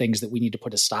doing things that we need to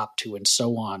put a stop to, and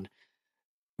so on,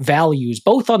 values,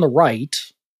 both on the right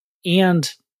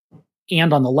and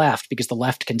and on the left, because the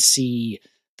left can see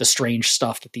the strange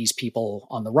stuff that these people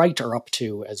on the right are up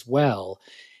to as well.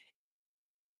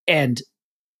 And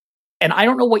I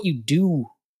don't know what you do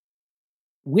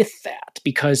with that,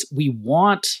 because we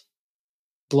want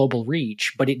global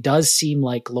reach, but it does seem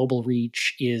like global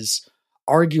reach is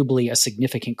arguably a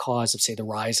significant cause of, say, the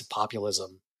rise of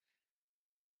populism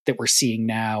that we're seeing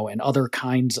now and other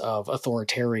kinds of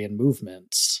authoritarian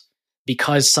movements,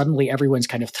 because suddenly everyone's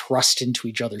kind of thrust into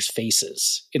each other's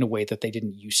faces in a way that they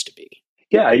didn't used to be.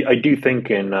 Yeah, I do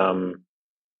think in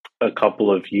a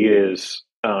couple of years,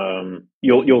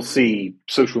 you'll see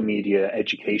social media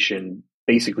education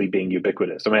basically being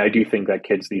ubiquitous. I mean, I do think that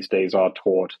kids these days are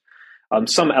taught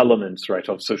some elements, right,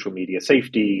 of social media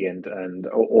safety and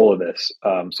all of this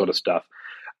sort of stuff.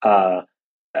 But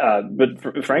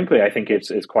frankly, I think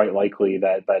it's quite likely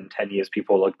that in 10 years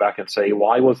people look back and say,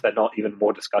 why was there not even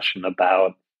more discussion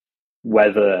about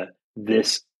whether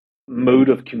this mode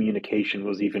of communication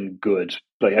was even good?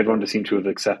 Like, everyone just seemed to have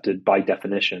accepted by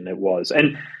definition it was.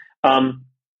 And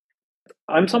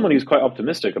I'm someone who's quite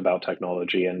optimistic about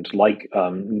technology and like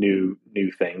new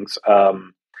things.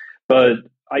 But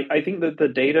I think that the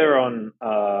data on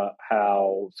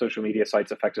how social media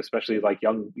sites affect, especially like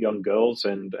young girls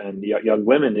and young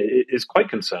women, is quite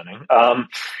concerning.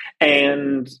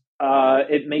 And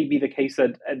it may be the case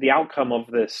that the outcome of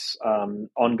this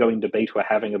ongoing debate we're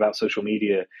having about social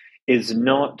media is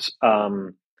not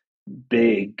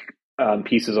big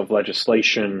pieces of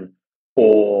legislation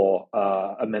or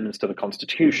amendments to the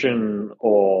Constitution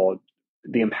or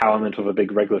the empowerment of a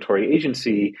big regulatory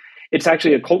agency. It's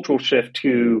actually a cultural shift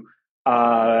to,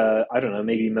 I don't know,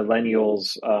 maybe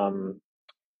millennials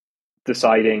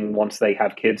deciding once they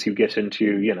have kids who get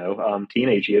into,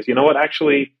 teenage years, you know what,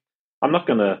 actually, I'm not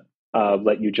going to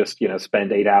let you just,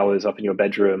 spend 8 hours up in your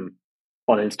bedroom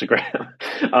on Instagram.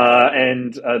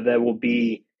 And there will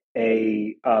be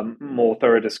a more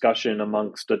thorough discussion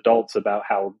amongst adults about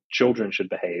how children should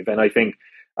behave. And I think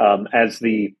as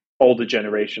the older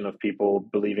generation of people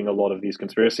believing a lot of these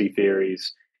conspiracy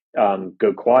theories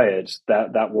go quiet,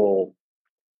 that will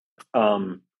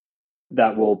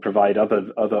provide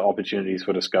other opportunities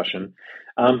for discussion.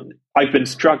 I've been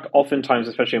struck oftentimes,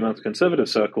 especially amongst conservative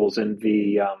circles in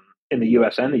the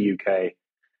US and the UK,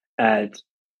 at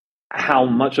how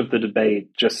much of the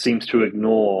debate just seems to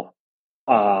ignore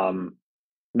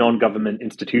non-government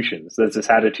institutions. There's this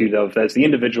attitude of there's the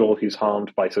individual who's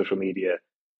harmed by social media,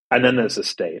 and then there's the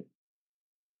state.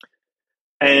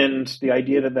 And the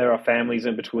idea that there are families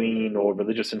in between, or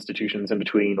religious institutions in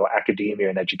between, or academia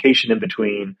and education in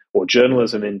between, or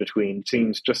journalism in between,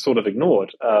 seems just sort of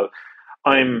ignored.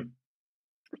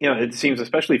 It seems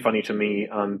especially funny to me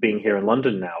being here in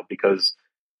London now, because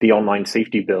the online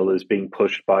safety bill is being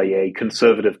pushed by a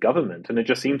conservative government. And it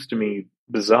just seems to me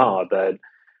bizarre that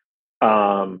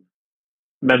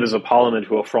members of parliament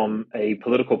who are from a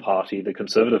political party, the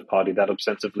Conservative Party, that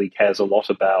ostensibly cares a lot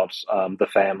about the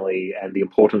family and the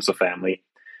importance of family,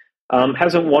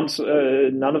 hasn't once,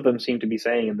 none of them seem to be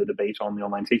saying in the debate on the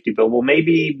online safety bill, well,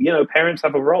 maybe, parents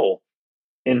have a role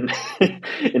in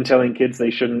in telling kids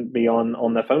they shouldn't be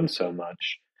on their phones so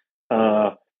much.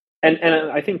 And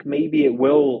I think maybe it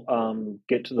will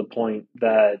get to the point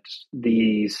that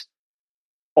these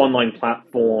online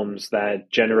platforms that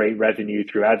generate revenue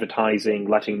through advertising,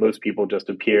 letting most people just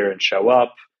appear and show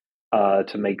up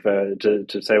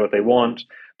to say what they want,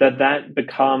 that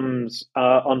becomes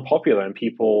unpopular, and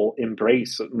people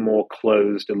embrace more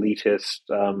closed, elitist,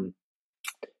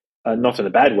 not in a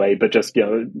bad way, but just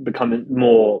become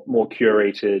more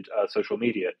curated social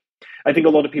media. I think a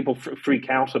lot of people freak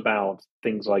out about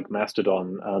things like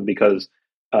Mastodon because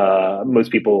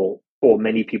most people, or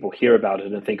many people, hear about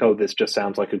it and think, oh, this just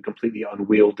sounds like a completely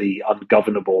unwieldy,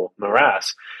 ungovernable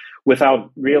morass,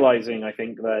 without realizing, I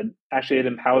think, that actually it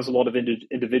empowers a lot of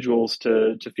individuals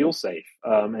to feel safe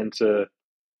and to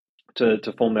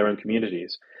form their own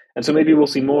communities. And so maybe we'll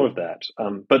see more of that.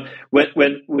 But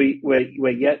when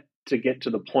we're yet to get to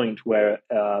the point where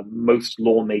most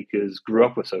lawmakers grew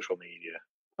up with social media,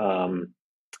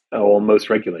 or most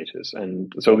regulators.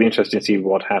 And so it'll be interesting to see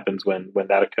what happens when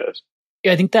that occurs.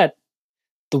 Yeah, I think that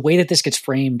the way that this gets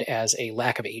framed as a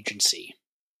lack of agency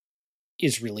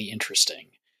is really interesting.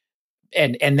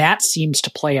 And that seems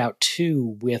to play out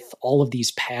too with all of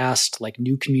these past like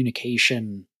new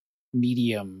communication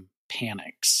medium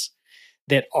panics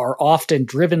that are often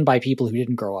driven by people who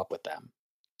didn't grow up with them.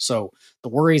 So the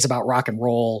worries about rock and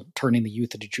roll turning the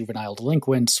youth into juvenile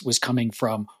delinquents was coming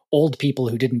from old people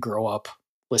who didn't grow up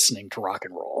listening to rock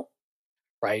and roll,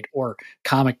 right? Or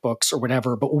comic books or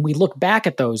whatever. But when we look back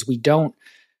at those,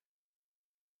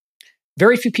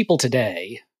 very few people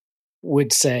today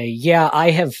would say, yeah, I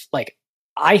have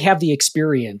the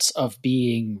experience of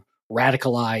being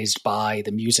radicalized by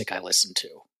the music I listen to.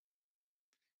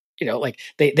 Like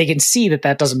they can see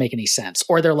that doesn't make any sense.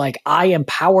 Or they're like, I am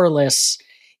powerless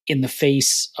in the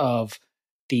face of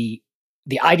the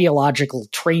ideological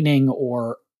training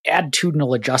or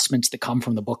attitudinal adjustments that come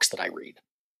from the books that I read.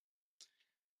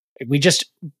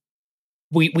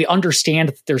 We understand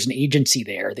that there's an agency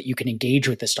there that you can engage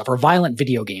with this stuff. Or violent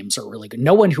video games are really good.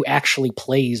 No one who actually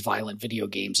plays violent video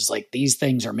games is like, these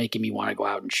things are making me want to go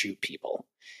out and shoot people.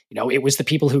 It was the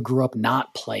people who grew up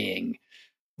not playing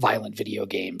violent video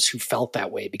games who felt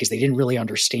that way because they didn't really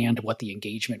understand what the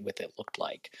engagement with it looked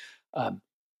like.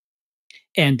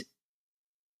 And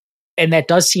that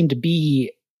does seem to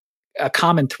be a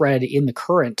common thread in the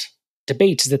current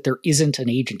debates, is that there isn't an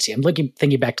agency. I'm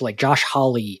thinking back to like Josh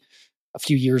Hawley a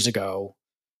few years ago.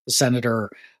 The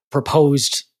senator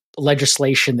proposed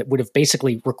legislation that would have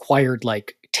basically required,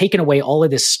 like, taken away all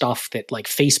of this stuff that like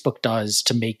Facebook does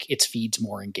to make its feeds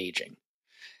more engaging.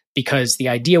 Because the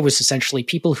idea was essentially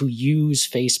people who use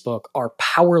Facebook are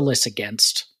powerless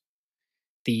against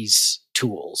these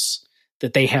tools,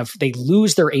 that they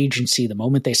lose their agency the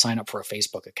moment they sign up for a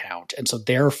Facebook account. And so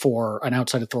therefore an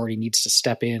outside authority needs to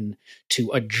step in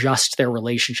to adjust their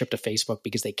relationship to Facebook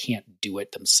because they can't do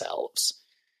it themselves.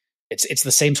 It's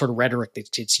the same sort of rhetoric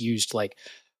that it's used, like,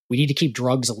 we need to keep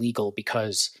drugs illegal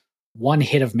because one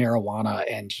hit of marijuana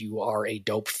and you are a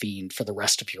dope fiend for the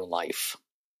rest of your life.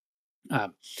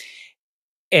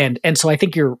 And so I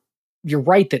think you're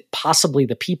right that possibly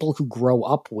the people who grow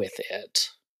up with it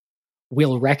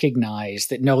will recognize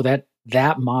that, no, that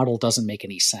model doesn't make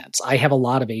any sense. I have a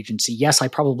lot of agency. Yes, I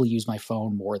probably use my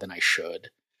phone more than I should.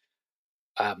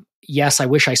 Yes, I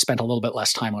wish I spent a little bit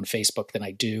less time on Facebook than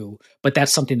I do, but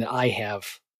that's something that I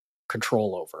have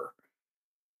control over.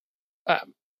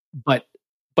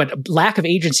 But lack of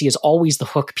agency is always the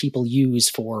hook people use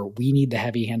for, we need the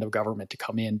heavy hand of government to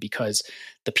come in, because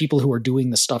the people who are doing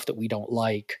the stuff that we don't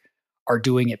like are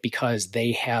doing it because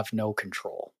they have no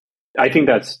control. I think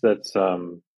that's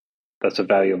a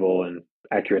valuable and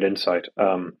accurate insight.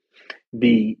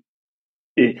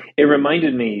 It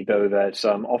reminded me, though, that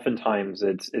oftentimes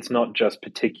it's not just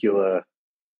particular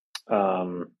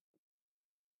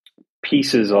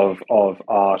pieces of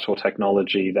art or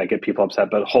technology that get people upset,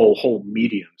 but whole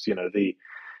mediums.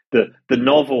 The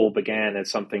novel began as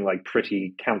something like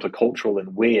pretty countercultural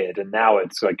and weird, and now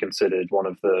it's like considered one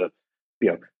of the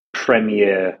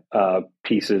premier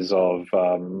pieces of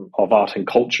art and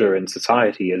culture in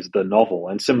society is the novel.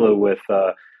 And similar with,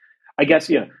 I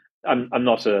guess, I'm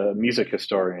not a music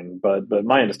historian, but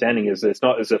my understanding is that it's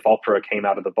not as if opera came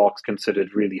out of the box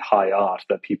considered really high art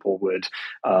that people would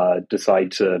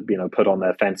decide to put on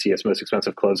their fanciest, most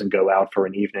expensive clothes and go out for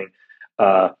an evening.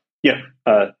 The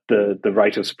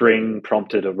Rite of Spring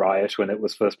prompted a riot when it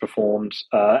was first performed,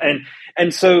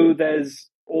 and so there's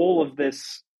all of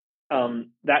this.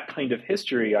 That kind of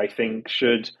history, I think,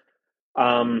 should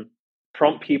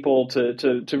prompt people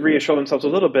to reassure themselves a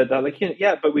little bit that, like,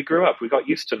 but we grew up, we got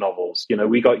used to novels,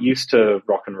 we got used to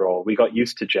rock and roll, we got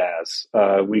used to jazz,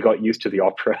 we got used to the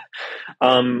opera.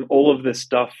 All of this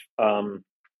stuff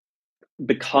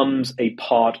becomes a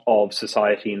part of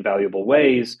society in valuable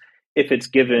ways if it's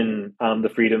given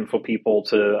the freedom for people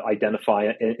to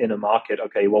identify in a market.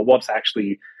 Okay, well, what's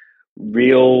actually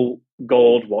real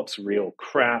gold, what's real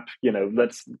crap,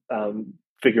 let's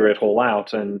figure it all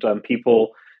out. And people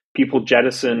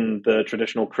jettison the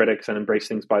traditional critics and embrace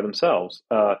things by themselves.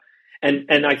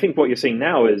 And I think what you're seeing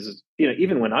now is,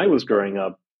 even when I was growing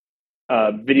up,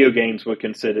 video games were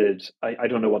considered, I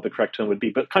don't know what the correct term would be,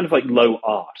 but kind of like low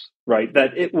art, right?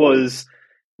 That it was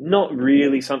not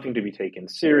really something to be taken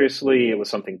seriously. It was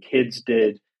something kids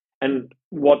did. And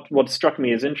what struck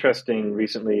me as interesting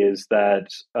recently is that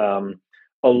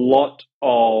a lot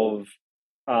of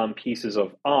pieces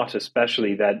of art,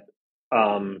 especially that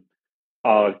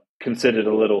are considered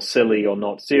a little silly or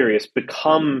not serious,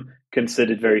 become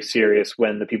considered very serious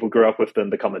when the people who grew up with them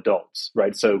become adults,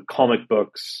 right? So comic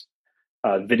books,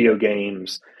 video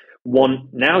games.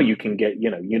 Now you can get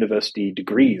university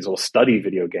degrees or study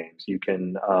video games. You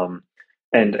can,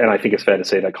 and I think it's fair to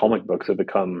say that comic books have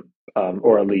become,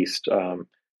 or at least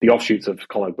the offshoots of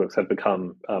comic books have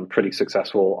become pretty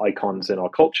successful icons in our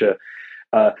culture.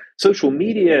 Social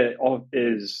media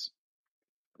is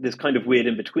this kind of weird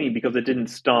in between, because it didn't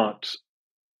start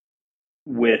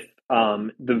with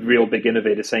the real big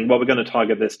innovators saying, well, we're going to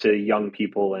target this to young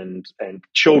people and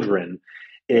children.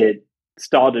 It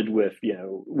started with,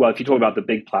 if you talk about the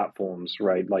big platforms,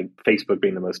 right, like Facebook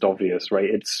being the most obvious, right,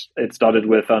 it started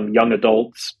with young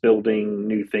adults building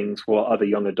new things for other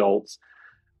young adults.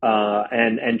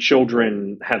 and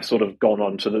children have sort of gone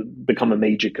on to become a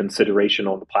major consideration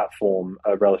on the platform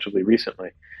relatively recently.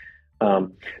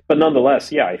 But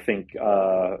nonetheless, yeah, I think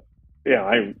I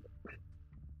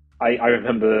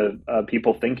remember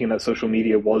people thinking that social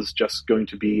media was just going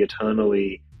to be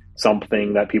eternally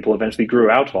something that people eventually grew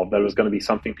out of. That was going to be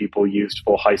something people used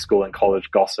for high school and college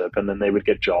gossip, and then they would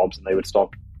get jobs and they would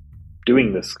stop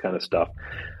doing this kind of stuff.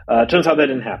 Turns out that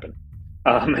didn't happen,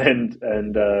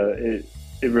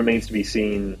 it remains to be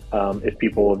seen if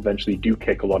people eventually do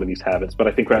kick a lot of these habits. But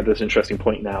I think we're at this interesting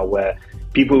point now where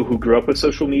people who grew up with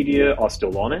social media are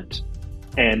still on it,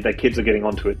 and their kids are getting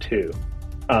onto it too.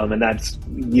 And that's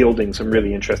yielding some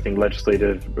really interesting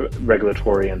legislative,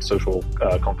 regulatory, and social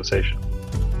conversation.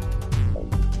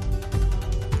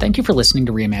 Thank you for listening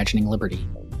to Reimagining Liberty.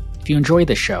 If you enjoy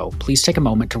this show, please take a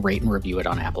moment to rate and review it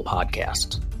on Apple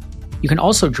Podcasts. You can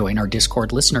also join our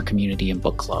Discord listener community and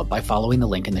book club by following the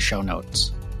link in the show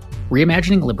notes.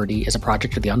 Reimagining Liberty is a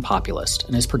project of The Unpopulist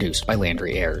and is produced by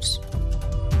Landry Ayres.